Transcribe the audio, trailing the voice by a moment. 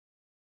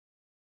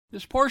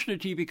This portion of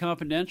TV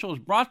Confidential is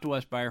brought to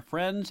us by our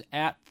friends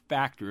at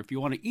Factor. If you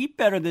want to eat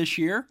better this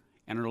year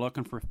and are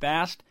looking for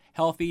fast,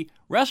 healthy,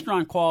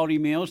 restaurant-quality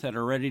meals that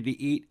are ready to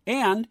eat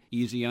and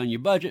easy on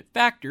your budget,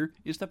 Factor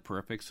is the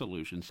perfect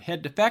solution.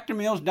 Head to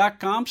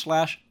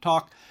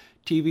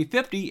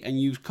factormeals.com/TalkTV50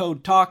 and use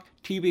code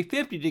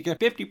TALKTV50 to get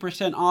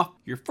 50% off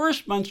your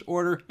first month's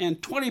order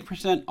and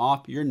 20%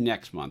 off your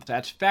next month.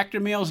 That's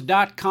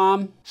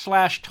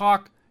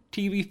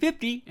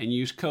factormeals.com/TalkTV50 and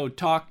use code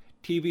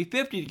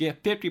TalkTV50 to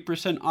get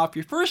 50% off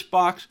your first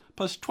box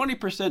plus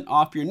 20%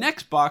 off your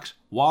next box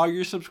while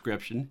your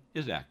subscription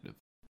is active.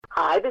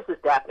 Hi, this is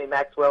Daphne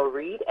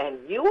Maxwell-Reed, and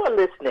you are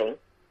listening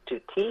to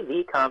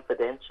TV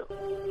Confidential.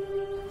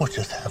 What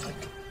just happened?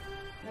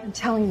 I'm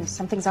telling you,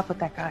 something's up with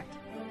that guy.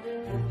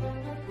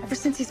 Ever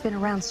since he's been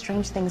around,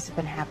 strange things have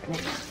been happening.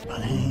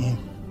 I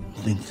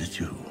think that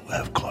you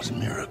have caused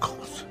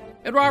miracles.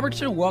 Ed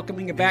Robertson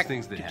welcoming you back to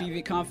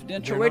TV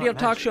Confidential, radio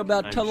talk show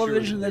about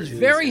television that's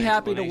very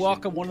happy to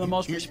welcome one of the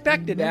most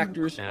respected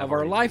actors of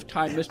our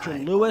lifetime,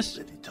 Mr. Louis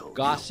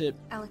Gossett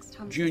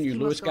Jr.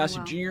 Louis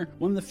Gossett Jr.,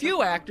 one of the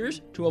few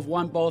actors to have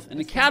won both an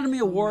Academy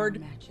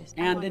Award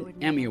and an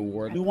Emmy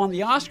Award. Who won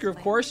the Oscar, of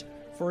course,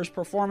 for his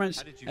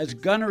performance as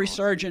Gunnery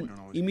Sergeant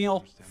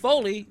Emil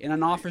Foley in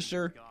An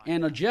Officer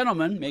and a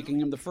Gentleman, making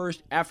him the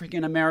first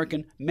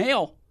African-American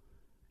male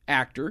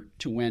actor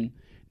to win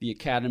the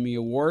Academy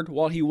Award,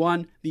 while he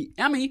won the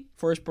Emmy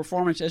for his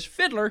performance as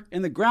Fiddler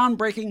in the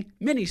groundbreaking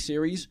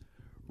miniseries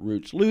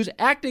Roots. Lou's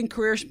acting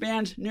career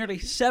spans nearly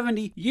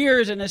 70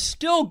 years and is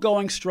still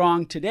going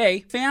strong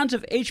today. Fans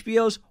of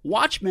HBO's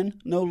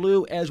Watchmen know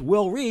Lou as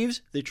Will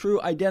Reeves, the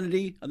true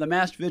identity of the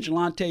masked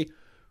vigilante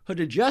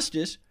Hood of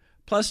Justice.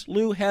 Plus,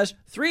 Lou has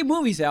 3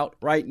 movies out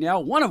right now,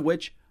 one of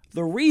which,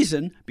 The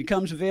Reason,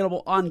 becomes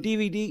available on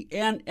DVD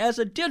and as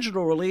a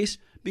digital release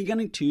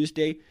beginning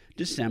Tuesday,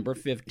 December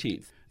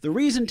 15th. The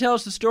Reason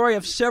tells the story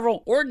of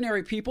several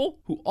ordinary people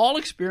who all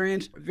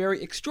experience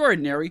very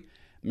extraordinary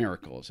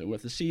miracles. And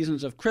with the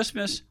seasons of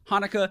Christmas,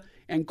 Hanukkah,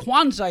 and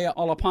Kwanzaa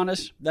all upon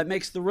us, that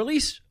makes the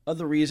release of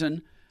The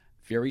Reason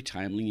very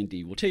timely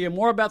indeed. We'll tell you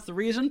more about The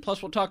Reason,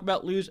 plus we'll talk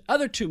about Lou's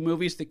other 2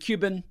 movies, The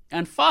Cuban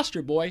and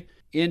Foster Boy,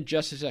 in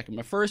just a second.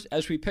 But first,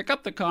 as we pick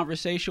up the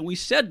conversation, we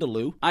said to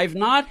Lou, I've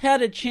not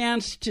had a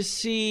chance to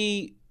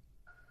see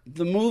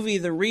the movie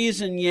The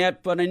Reason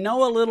yet, but I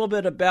know a little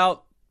bit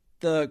about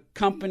the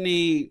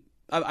company.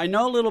 I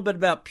know a little bit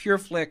about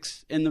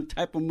PureFlix and the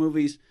type of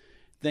movies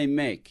they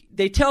make.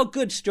 They tell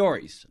good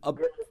stories.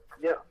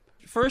 Yeah.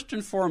 First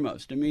and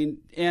foremost, I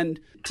mean, and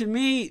to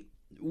me,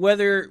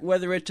 whether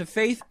it's a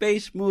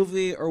faith-based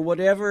movie or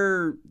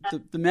whatever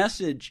the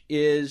message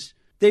is,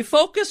 they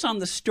focus on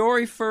the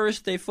story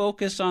first. They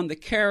focus on the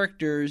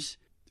characters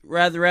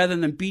rather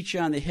than beat you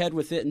on the head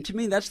with it. And to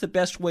me, that's the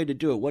best way to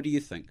do it. What do you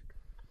think?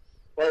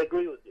 I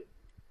agree with you,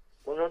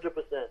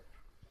 100%.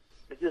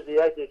 It gives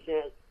the actor a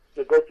chance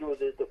to go through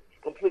the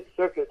complete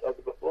circuit of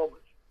the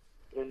performance.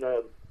 And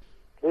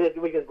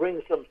we can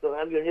bring some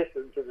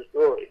ammunition to the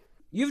story.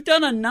 You've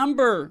done a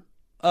number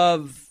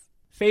of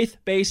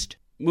faith-based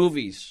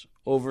movies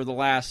over the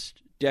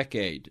last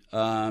decade.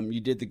 You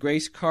did The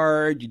Grace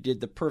Card, you did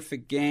The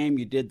Perfect Game,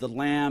 you did The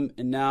Lamb,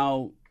 and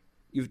now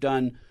you've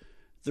done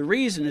The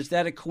Reason. Is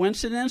that a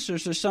coincidence, or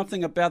is there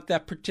something about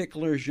that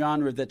particular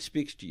genre that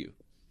speaks to you?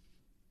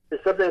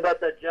 There's something about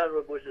that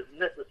genre which is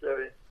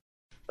necessary,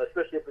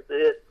 especially if it's a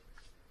hit,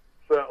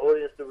 for our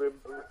audience to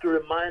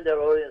remind our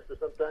audience that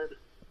sometimes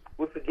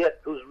we forget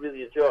who's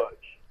really in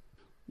charge.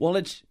 Well,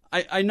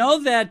 I know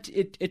that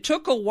it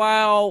took a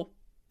while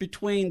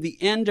between the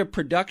end of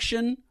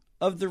production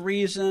of The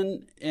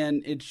Reason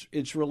and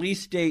its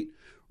release date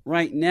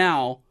right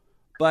now,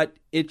 but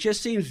it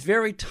just seems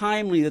very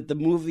timely that the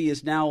movie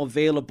is now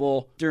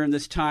available during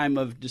this time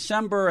of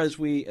December as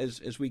we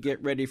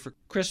get ready for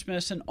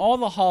Christmas and all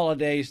the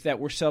holidays that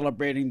we're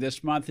celebrating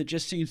this month. It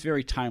just seems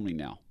very timely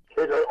now.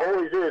 It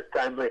always is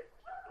timely,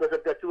 because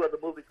I've got 2 other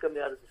movies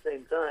coming out at the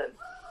same time,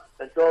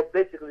 and so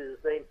basically the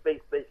same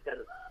faith-based kind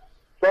of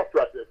thought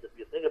process, if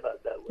you think about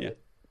it that way. Yeah.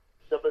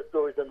 Some of the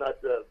stories are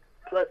not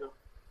pleasant,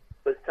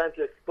 but it's time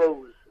to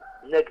expose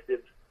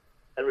negatives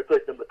and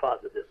replace them with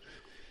positives.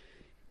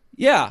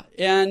 Yeah,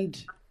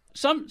 and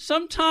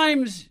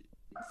sometimes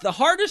the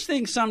hardest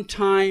thing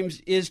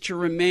sometimes is to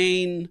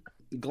remain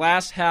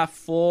glass half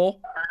full,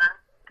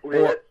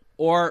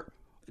 or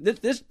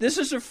this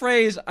is a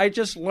phrase I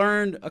just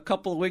learned a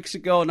couple of weeks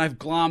ago, and I've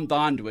glommed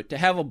onto it, to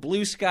have a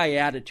blue sky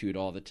attitude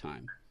all the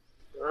time.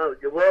 Well,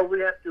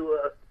 we have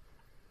to.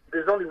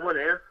 There's only one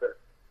answer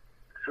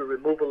to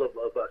removal of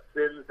our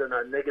sins and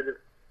our negative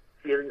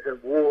feelings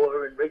and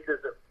war and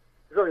racism.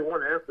 There's only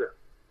one answer.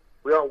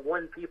 We are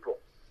one people.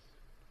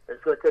 And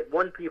it's going to take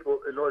one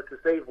people in order to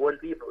save one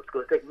people. It's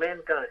going to take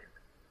mankind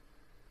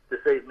to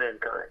save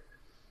mankind.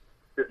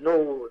 There's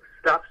no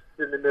stops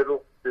in the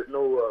middle. There's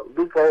no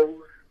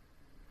loopholes.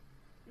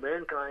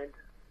 Mankind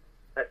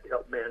has to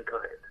help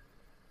mankind.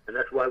 And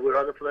that's why we're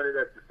on the planet.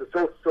 That's the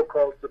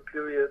so-called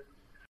superior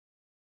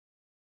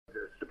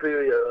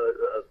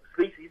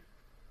species.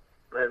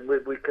 And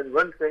we can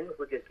run things.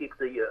 We can keep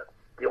the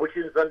ocean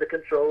emissions under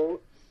control,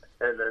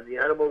 and then the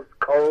animals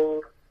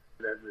cold,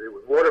 and then there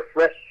was water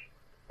fresh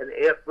and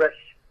air fresh.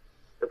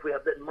 If we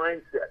have that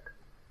mindset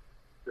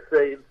to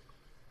save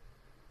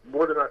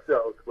more than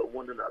ourselves, but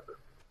one another.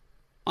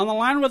 On the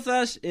line with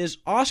us is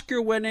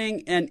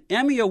Oscar-winning and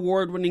Emmy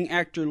Award-winning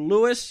actor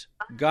Louis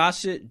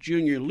Gossett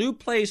Jr. Lou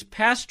plays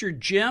Pastor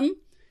Jim,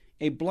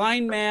 a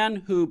blind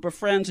man who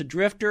befriends a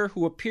drifter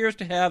who appears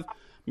to have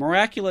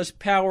miraculous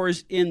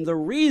powers in The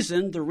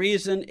Reason,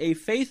 a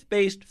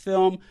faith-based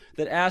film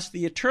that asks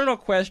the eternal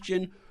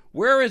question,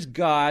 where is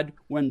God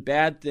when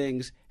bad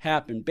things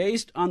happen?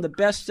 Based on the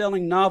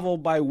best-selling novel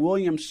by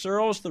William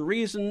Searles, The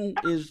Reason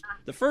is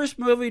the first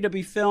movie to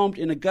be filmed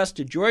in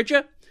Augusta,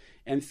 Georgia,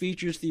 and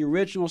features the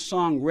original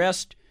song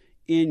Rest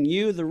in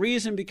You. The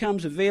Reason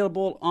becomes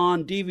available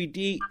on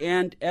DVD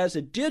and as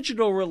a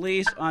digital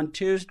release on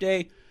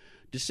Tuesday,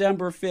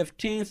 December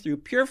 15th through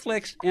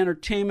PureFlix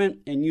Entertainment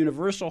and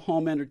Universal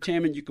Home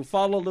Entertainment. You can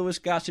follow Louis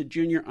Gossett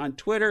Jr. on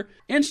Twitter,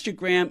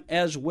 Instagram,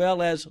 as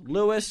well as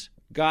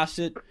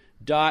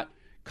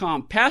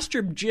louisgossett.com.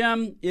 Pastor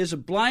Jim is a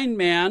blind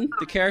man.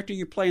 The character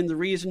you play in The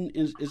Reason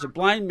is a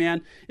blind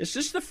man. Is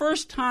this the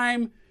first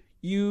time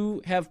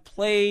you have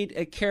played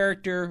a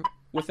character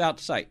without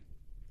sight?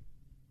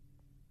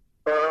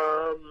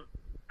 I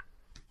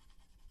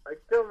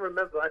don't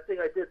remember. I think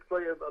I did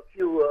play a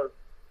few,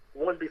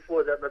 one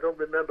before that, and I don't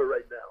remember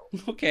right now.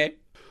 Okay.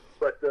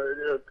 But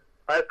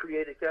I've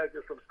created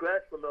characters from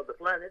scratch from other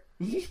planets.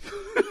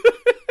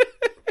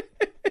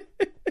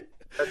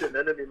 That's an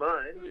enemy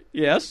mine.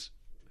 Yes.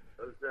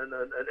 And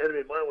an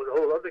enemy mine was a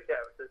whole other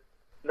character,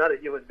 not a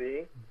human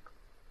being.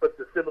 But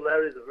the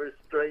similarities are very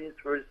strange,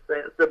 very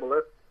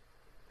similar.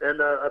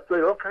 And I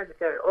played all kinds of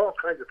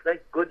characters,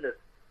 thank goodness,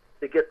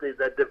 to get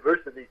that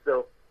diversity.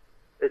 So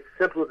it's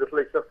simpler to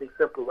play something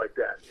simple like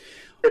that.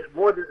 It's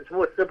more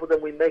simple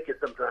than we make it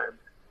sometimes,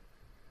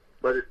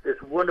 but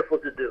it's wonderful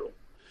to do.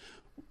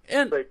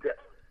 And and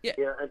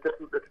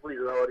to please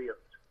the audience.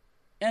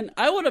 And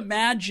I would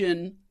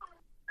imagine,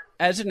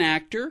 as an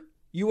actor,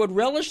 you would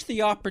relish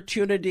the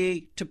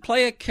opportunity to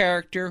play a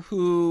character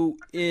who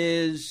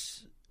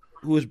is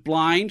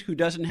blind, who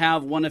doesn't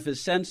have one of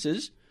his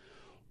senses.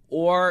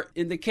 Or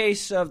in the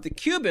case of The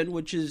Cuban,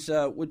 which is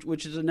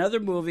another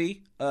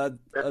movie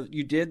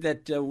you did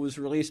that was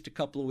released a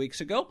couple of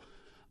weeks ago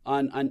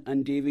on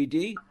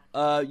DVD,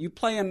 you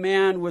play a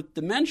man with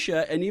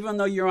dementia, and even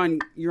though you're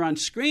on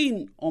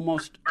screen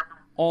almost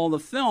all the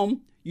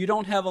film, you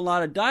don't have a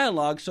lot of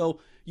dialogue, so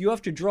you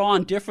have to draw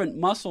on different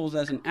muscles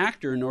as an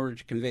actor in order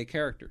to convey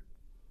character.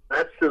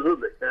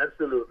 Absolutely.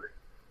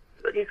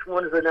 But each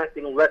one is an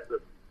acting lesson,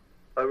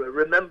 a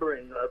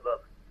remembering of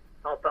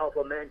how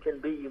powerful man can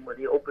be when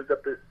he opens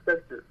up his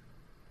senses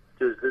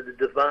to the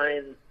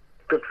divine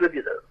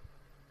contributor.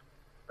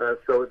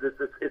 So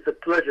it's a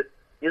pleasure.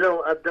 You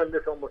know, I've done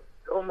this almost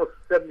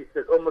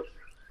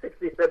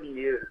 67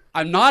 years.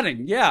 I'm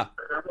nodding, yeah.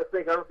 I don't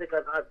think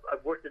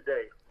I've worked a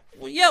day.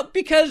 Well, yeah,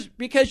 because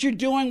you're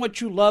doing what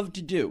you love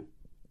to do.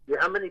 Yeah,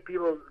 how many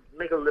people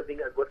make a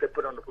living at what they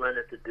put on the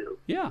planet to do?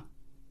 Yeah.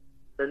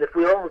 And if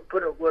we all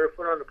put on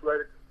the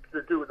planet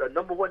to do, the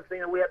number one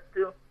thing that we have to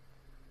do,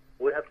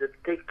 we have to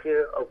take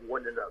care of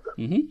one another.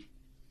 Mm-hmm.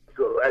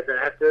 So as an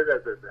actor,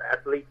 as an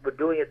athlete, we're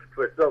doing it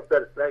for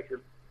self-satisfaction.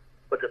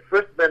 But the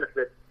first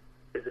benefit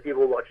is the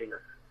people watching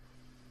us.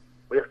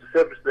 We have to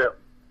service them.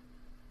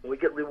 And we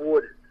get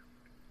rewarded.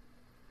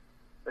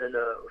 And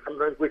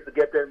sometimes we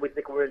forget that and we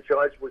think we're in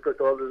charge because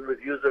all the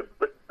reviews are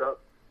good stuff.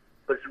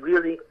 But it's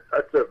really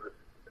a service,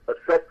 a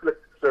selfless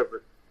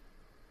service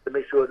to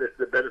make sure there's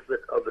the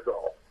benefit of us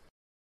all.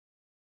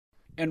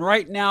 And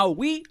right now,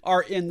 we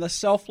are in the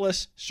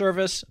selfless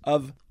service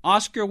of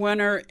Oscar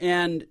winner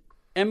and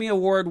Emmy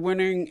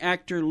Award-winning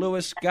actor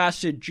Louis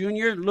Gossett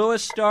Jr.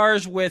 Louis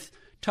stars with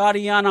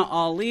Tatiana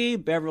Ali,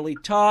 Beverly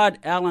Todd,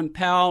 Alan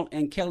Powell,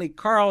 and Kelly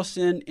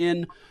Carlson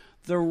in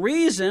The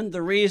Reason,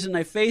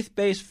 a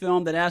faith-based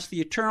film that asks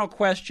the eternal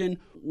question,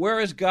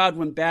 where is God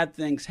when bad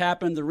things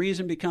happen? The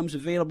Reason becomes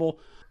available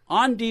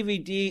on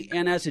DVD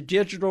and as a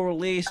digital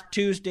release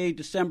Tuesday,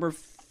 December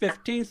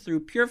 15th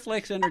through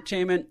PureFlix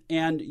Entertainment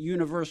and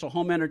Universal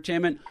Home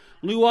Entertainment.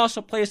 Lou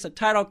also plays the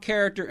title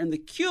character in The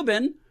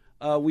Cuban.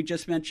 We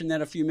just mentioned that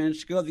a few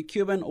minutes ago. The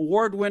Cuban,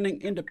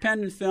 award-winning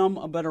independent film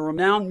about a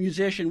renowned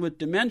musician with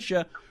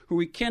dementia who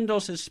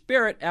rekindles his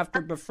spirit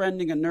after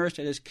befriending a nurse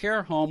at his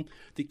care home.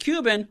 The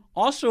Cuban,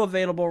 also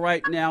available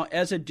right now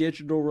as a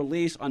digital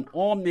release on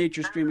all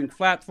major streaming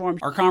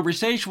platforms. Our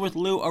conversation with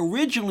Lou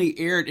originally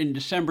aired in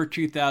December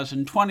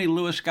 2020.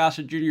 Louis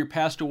Gossett Jr.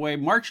 passed away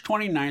March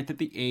 29th at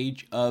the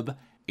age of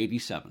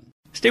 87.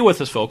 Stay with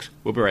us, folks.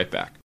 We'll be right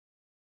back.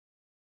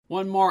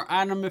 One more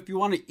item if you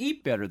want to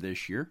eat better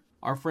this year.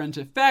 Our friends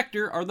at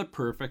Factor are the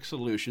perfect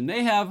solution.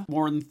 They have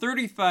more than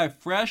 35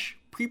 fresh,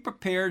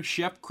 pre-prepared,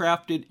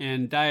 chef-crafted,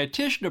 and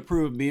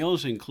dietitian-approved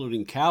meals,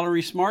 including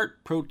Calorie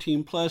Smart,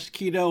 Protein Plus,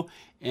 Keto,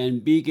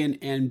 and Vegan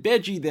and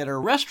Veggie that are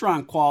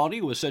restaurant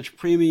quality with such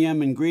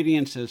premium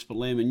ingredients as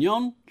filet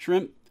mignon,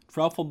 shrimp,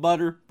 truffle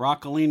butter,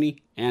 broccolini,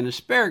 and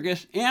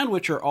asparagus, and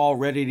which are all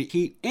ready to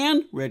heat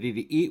and ready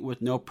to eat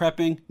with no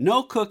prepping,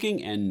 no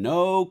cooking, and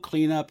no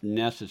cleanup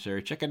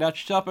necessary. Check it out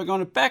yourself by going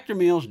to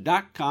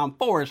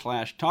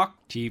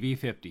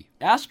factormeals.com/talktv50.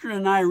 Astrid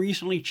and I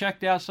recently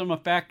checked out some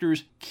of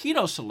Factor's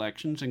keto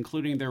selections,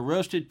 including their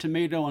roasted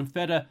tomato and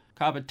feta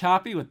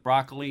cavatappi with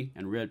broccoli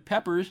and red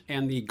peppers,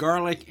 and the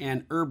garlic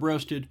and herb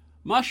roasted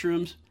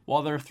mushrooms,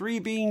 while their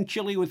 3-bean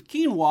chili with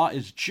quinoa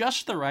is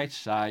just the right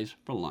size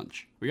for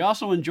lunch. We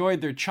also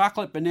enjoyed their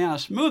chocolate banana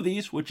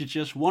smoothies, which is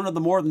just one of the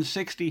more than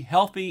 60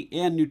 healthy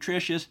and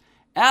nutritious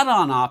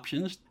add-on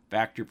options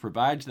Factor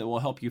provides that will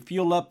help you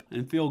fuel up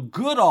and feel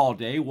good all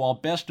day, while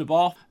best of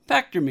all,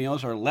 Factor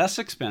meals are less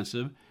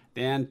expensive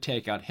than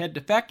takeout. Head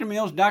to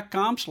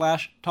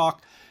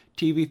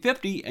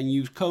factormeals.com/talktv50 and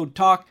use code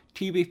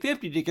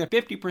TALKTV50 to get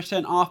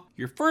 50% off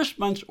your first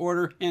month's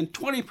order and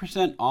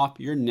 20% off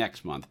your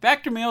next month.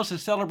 Factor Meals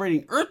is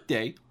celebrating Earth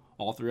Day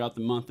all throughout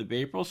the month of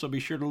April, so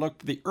be sure to look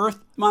for the Earth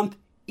Month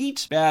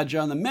Eats badge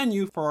on the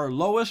menu for our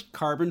lowest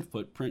carbon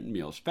footprint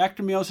meals.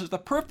 Factor Meals is the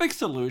perfect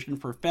solution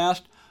for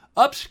fast,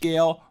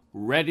 upscale,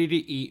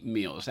 ready-to-eat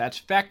meals.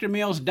 That's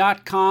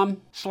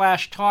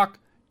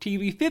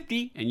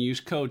factormeals.com/talktv50 and use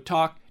code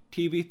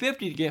TALKTV50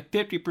 to get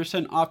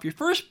 50% off your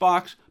first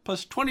box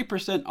plus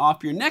 20%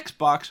 off your next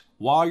box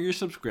while your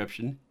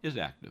subscription is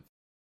active.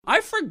 I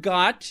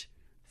forgot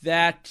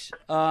that,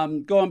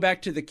 going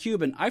back to the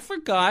Cuban, I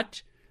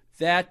forgot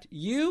that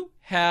you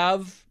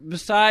have,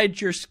 besides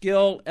your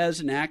skill as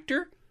an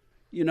actor,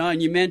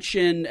 and you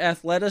mentioned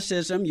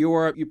athleticism.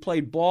 You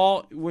played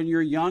ball when you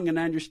were young, and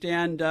I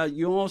understand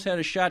you almost had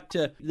a shot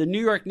to. The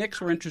New York Knicks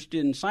were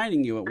interested in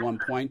signing you at one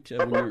point.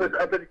 Up in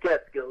the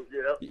Catskills,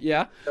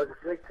 Yeah. That was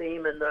a great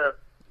team, and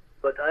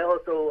but I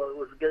also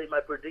was getting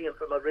my per diem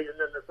from my Raisin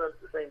and the Suns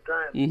at the same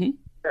time. Mm-hmm.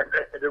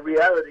 And the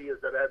reality is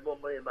that I had more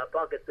money in my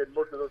pocket than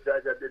most of those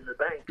guys had in the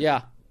bank.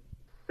 Yeah.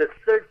 The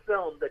third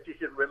film that you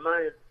should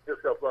remind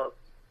yourself of,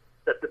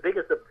 that's the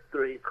biggest of the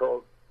three,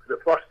 called The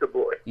Foster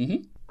Boy.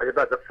 Mm-hmm. It's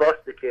about the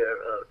foster care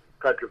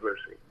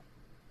controversy.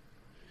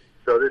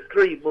 So there's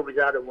 3 movies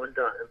out at one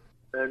time,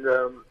 and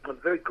I'm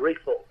very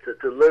grateful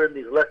to learn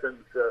these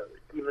lessons,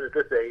 even at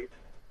this age,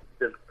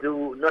 to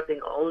do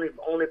nothing, only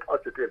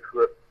positive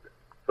for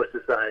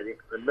society,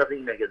 and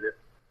nothing negative.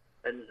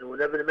 And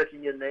whenever they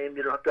mention your name,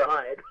 you don't have to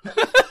hide.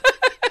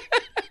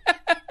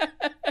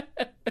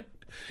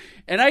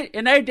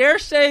 And I dare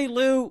say,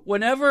 Lou,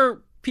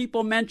 whenever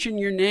people mention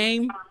your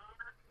name,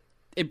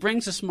 it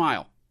brings a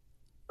smile.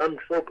 I'm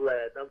so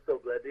glad.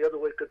 The other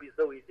way could be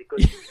so easy.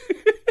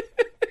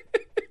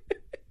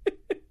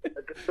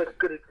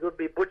 Could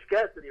be Butch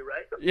Cassidy,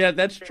 right? Yeah,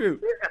 that's true.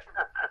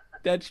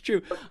 That's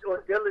true.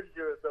 Or Dillinger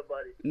or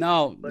somebody.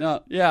 No,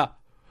 yeah.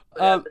 It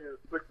was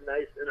pretty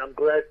nice, and I'm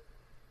glad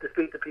to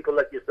speak to people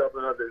like yourself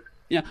and others.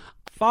 Yeah.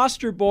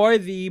 Foster Boy,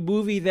 the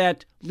movie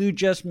that Lou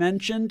just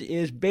mentioned,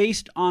 is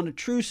based on a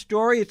true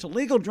story. It's a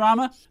legal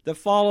drama that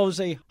follows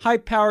a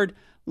high-powered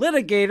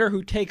litigator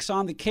who takes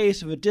on the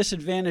case of a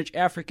disadvantaged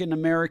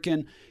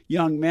African-American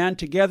young man.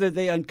 Together,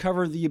 they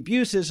uncover the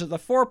abuses of the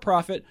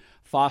for-profit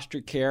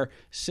foster care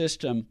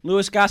system.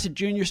 Louis Gossett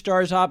Jr.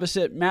 stars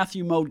opposite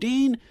Matthew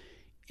Modine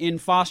in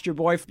Foster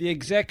Boy. The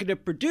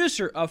executive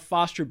producer of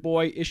Foster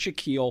Boy is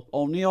Shaquille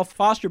O'Neal.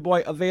 Foster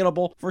Boy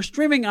available for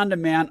streaming on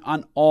demand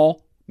on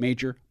all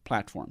major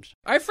platforms.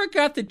 I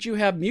forgot that you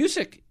have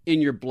music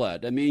in your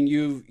blood. I mean,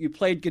 you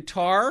played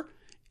guitar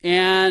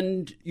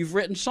and you've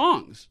written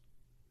songs.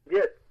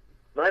 Yes.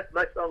 My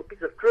song,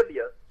 piece of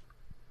trivia,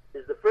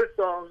 is the first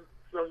song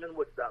sung in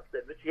Woodstock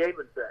that Richie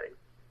Havens sang,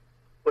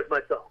 was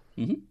my song.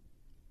 Mm-hmm.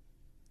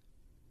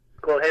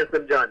 It's called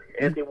Handsome Johnny,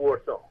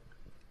 anti-war song.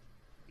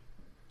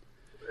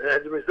 And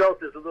as a result,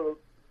 there's a little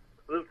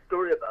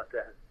story about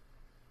that.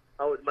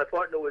 My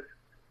partner was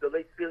the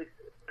late Felix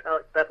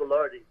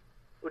Pappalardi,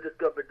 who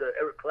discovered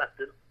Eric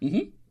Clapton, mm-hmm.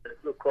 and a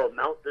group called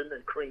Mountain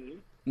and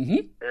Cream.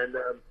 Mm-hmm. And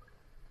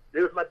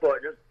he was my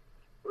partner.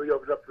 We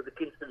opened up for the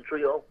Kingston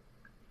Trio.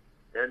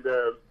 And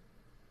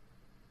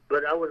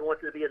but I always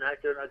wanted to be an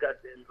actor, and I got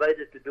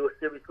invited to do a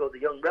series called The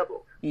Young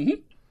Rebels.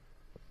 Mm-hmm.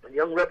 And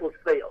Young Rebels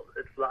failed.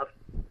 It flopped.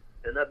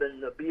 And I've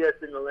been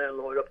BSing the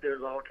landlord up there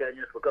in Laurel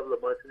Canyon for a couple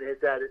of months, and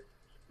he's at it.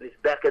 And he's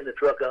backing the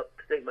truck up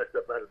to take my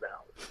stuff out of the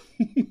house.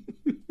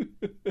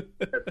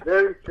 The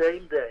very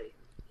same day,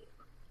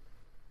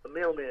 a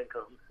mailman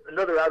comes,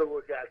 another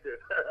out-of-work actor.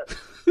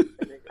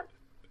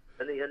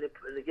 and they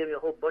gave me a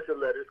whole bunch of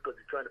letters because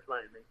they're trying to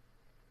find me.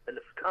 And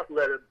the top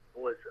letter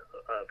was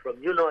from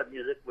Unod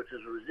Music, which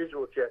is a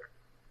residual check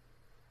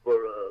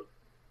for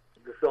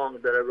the song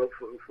that I wrote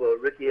for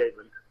Ricky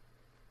Havens.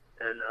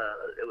 And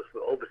it was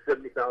for over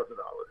 $70,000.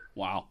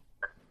 Wow.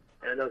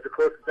 And that was the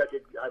closest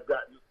I've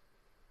gotten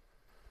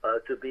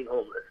to being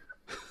homeless.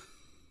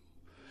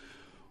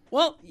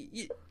 Well,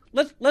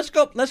 let's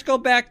go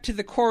back to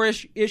the core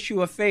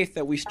issue of faith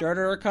that we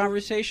started our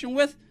conversation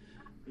with.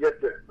 Yes,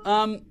 sir.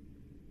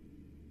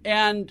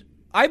 And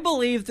I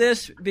believe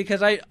this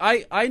because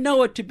I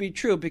know it to be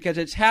true because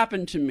it's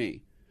happened to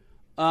me.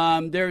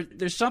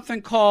 There's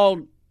something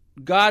called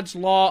God's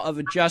law of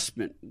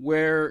adjustment,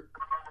 where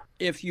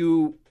if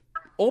you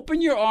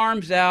open your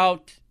arms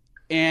out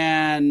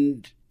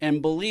and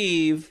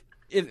believe,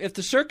 if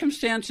the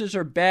circumstances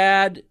are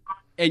bad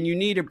and you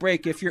need a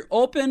break, if you're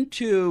open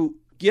to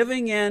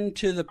giving in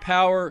to the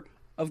power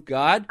of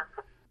God,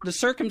 the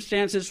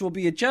circumstances will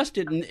be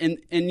adjusted.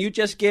 And you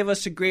just gave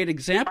us a great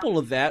example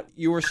of that.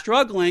 You were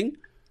struggling,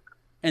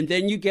 and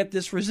then you get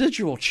this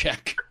residual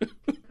check.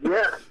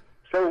 Yeah.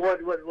 So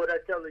what I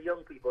tell the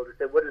young people,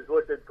 they say, what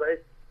is advice?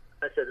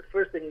 I said, the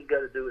first thing you got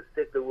to do is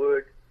take the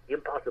word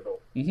impossible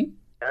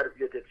out of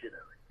your dictionary.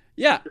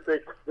 Yeah. If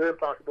they're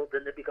impossible,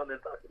 then they become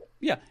impossible.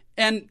 Yeah.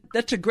 And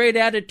that's a great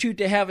attitude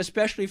to have,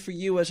 especially for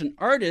you as an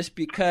artist,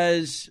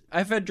 because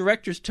I've had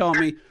directors tell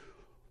me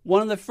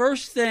one of the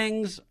first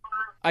things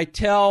I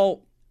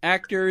tell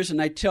actors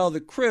and I tell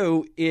the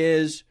crew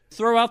is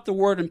throw out the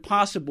word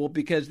impossible,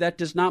 because that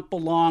does not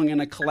belong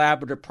in a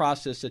collaborative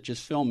process such as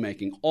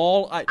filmmaking.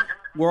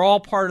 We're all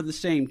part of the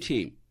same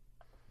team.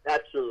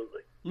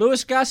 Absolutely.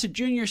 Louis Gossett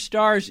Jr.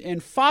 stars in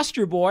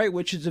Foster Boy,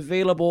 which is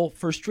available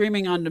for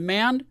streaming on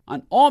demand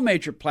on all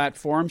major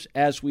platforms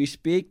as we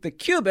speak. The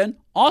Cuban,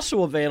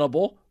 also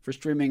available for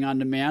streaming on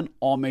demand,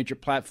 all major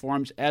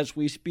platforms as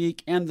we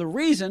speak. And The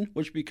Reason,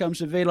 which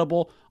becomes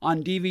available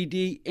on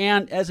DVD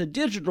and as a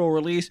digital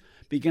release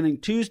beginning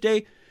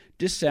Tuesday,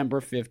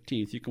 December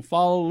 15th. You can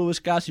follow Louis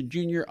Gossett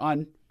Jr.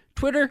 on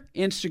Twitter,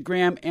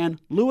 Instagram,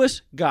 and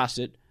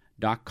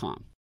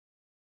louisgossett.com.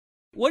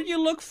 What do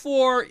you look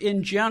for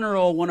in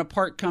general when a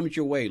part comes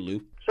your way,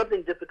 Lou?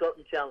 Something difficult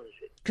and challenging.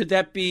 Could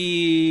that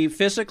be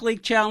physically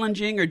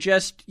challenging, or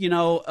just,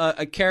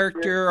 a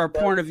character or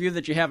point of view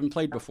that you haven't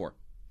played before?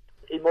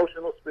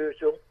 Emotional,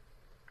 spiritual,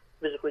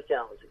 physically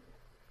challenging.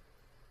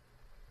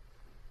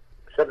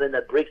 Something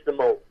that breaks the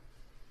mold.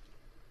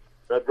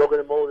 I've broken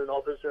the mold in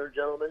Officer and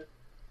Gentleman.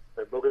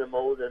 I've broken the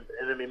mold in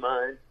Enemy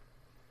Mine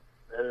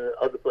and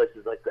other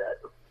places like that.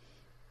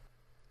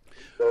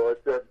 So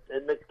it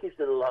keeps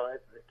it alive.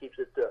 It keeps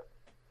it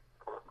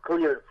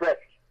clear and fresh.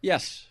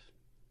 Yes.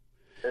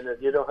 And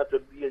you don't have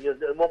to.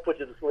 It won't put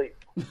you to sleep.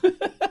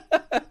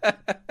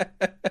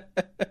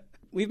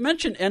 We've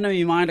mentioned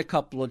Enemy Mine a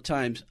couple of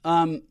times.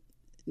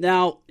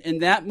 Now, in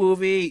that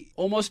movie,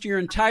 almost your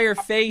entire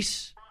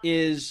face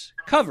is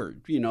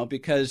covered,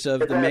 because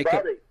of the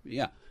makeup. Body.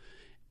 Yeah.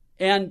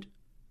 And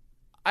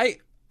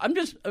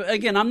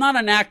I'm not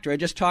an actor. I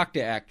just talk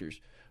to actors.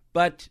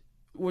 But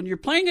when you're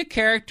playing a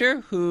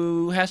character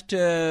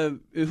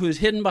who's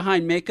hidden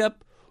behind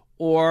makeup,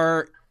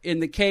 or in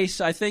the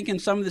case, I think in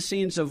some of the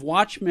scenes of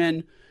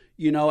Watchmen,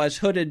 as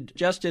Hooded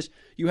Justice,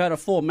 you had a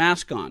full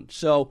mask on.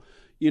 So,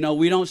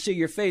 we don't see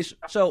your face.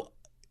 So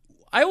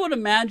I would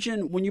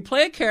imagine when you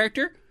play a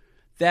character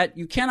that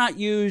you cannot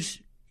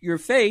use your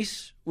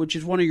face, which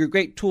is one of your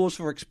great tools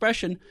for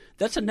expression,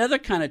 that's another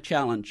kind of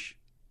challenge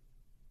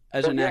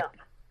as an actor.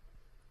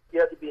 You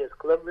have to be as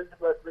clever as you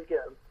possibly can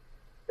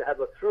to have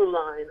a through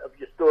line of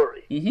your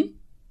story. Mm-hmm.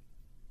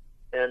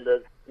 And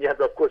you have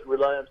to, of course,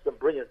 rely on some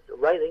brilliant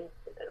writing,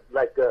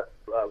 like the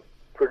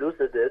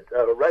producer did,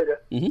 a writer,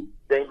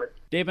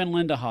 Damon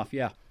Lindelof,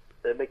 yeah.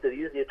 It makes it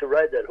easier to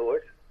ride that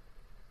horse.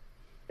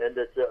 And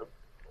there's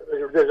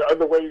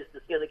other ways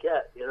to skin a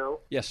cat,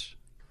 Yes.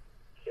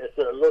 As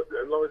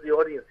long as the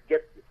audience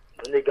gets it,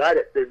 and they got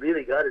it, they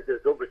really got it.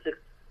 There's over 6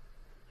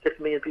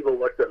 million people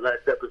watched that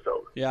last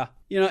episode. Yeah,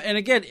 and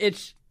again,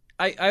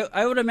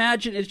 I would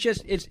imagine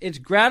it's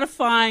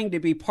gratifying to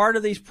be part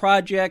of these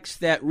projects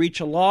that reach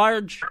a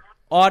large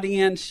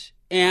audience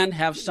and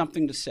have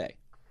something to say.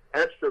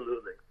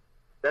 Absolutely,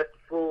 that's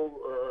full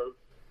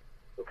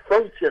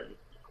function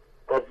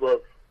of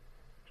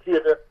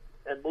theater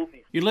and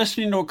movies. You're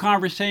listening to a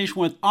conversation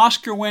with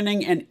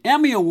Oscar-winning and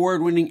Emmy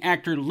Award-winning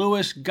actor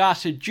Louis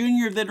Gossett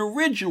Jr. that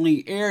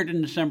originally aired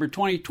in December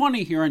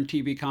 2020 here on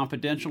TV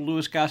Confidential.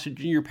 Louis Gossett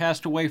Jr.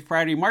 passed away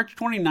Friday, March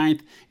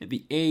 29th at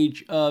the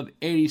age of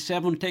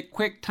 87. Take a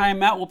quick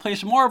time out. We'll play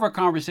some more of our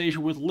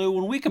conversation with Lou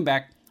when we come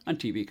back on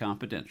TV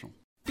Confidential.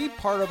 Be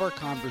part of our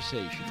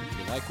conversation. If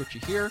you like what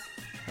you hear,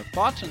 have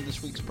thoughts on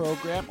this week's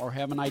program, or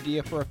have an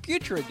idea for a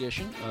future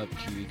edition of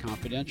TV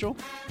Confidential,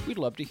 we'd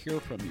love to hear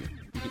from you.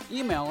 You can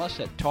email us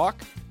at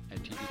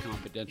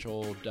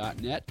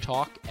talk@tvconfidential.net,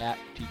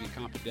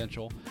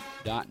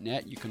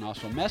 talk@tvconfidential.net. You can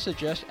also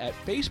message us at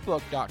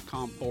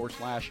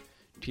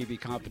facebook.com/TV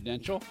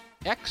Confidential,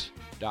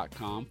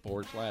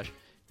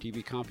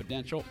 x.com/TV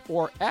Confidential,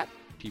 or at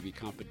TV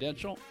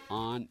Confidential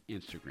on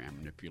Instagram.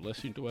 And if you're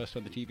listening to us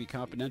on the TV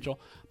Confidential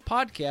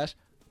podcast,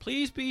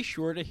 please be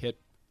sure to hit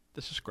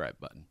the subscribe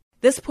button.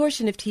 This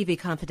portion of TV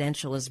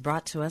Confidential is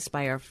brought to us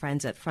by our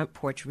friends at Front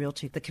Porch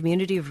Realty, the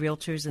community of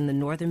realtors in the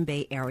Northern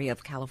Bay area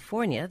of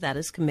California that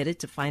is committed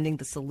to finding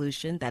the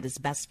solution that is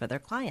best for their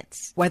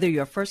clients. Whether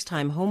you're a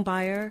first-time home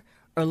buyer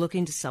or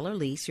looking to sell or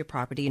lease your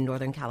property in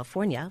Northern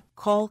California,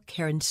 call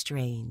Karen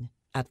Strain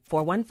at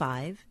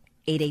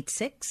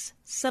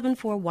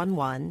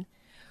 415-886-7411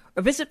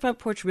 or visit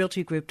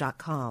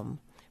frontporchrealtygroup.com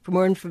for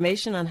more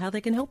information on how they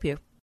can help you.